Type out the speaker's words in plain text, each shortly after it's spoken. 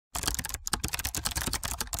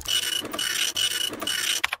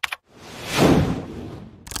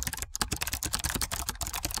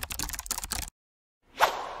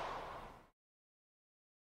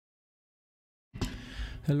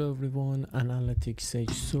Hello everyone,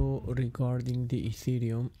 Analyticssage. So regarding the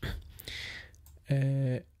Ethereum,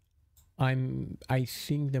 I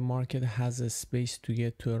think the market has a space to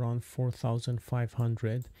get to around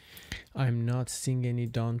 4,500. I'm not seeing any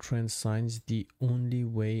downtrend signs. The only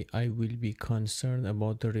way I will be concerned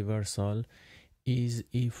about the reversal is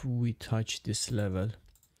if we touch this level,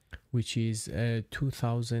 which is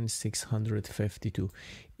 2652.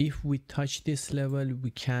 If we touch this level,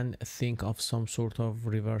 we can think of some sort of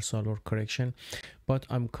reversal or correction, but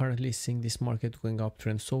I'm currently seeing this market going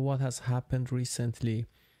uptrend. So what has happened recently,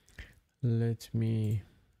 okay,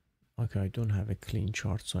 I don't have a clean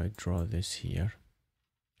chart, so I draw this here.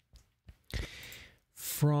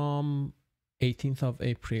 From 18th of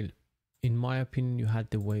April, in my opinion, you had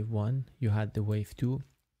the wave 1, you had the wave 2.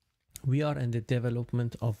 We are in the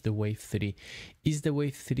development of the wave 3. Is the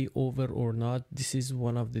wave 3 over or not? This is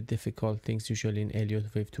one of the difficult things usually in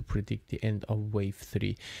elliottwave to predict the end of wave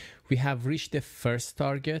 3. We have reached the first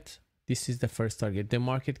target. This is the first target. The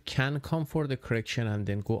market can come for the correction and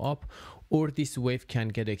then go up, or this wave can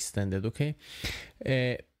get extended, okay?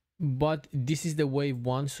 But this is the wave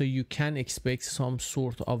 1, so you can expect some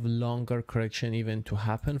sort of longer correction even to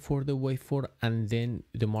happen for the wave 4, and then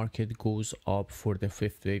the market goes up for the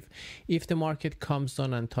 5th wave. If the market comes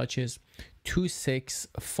down and touches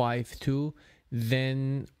 2652,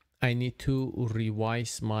 then I need to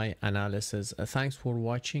revise my analysis. Thanks for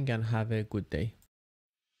watching and have a good day.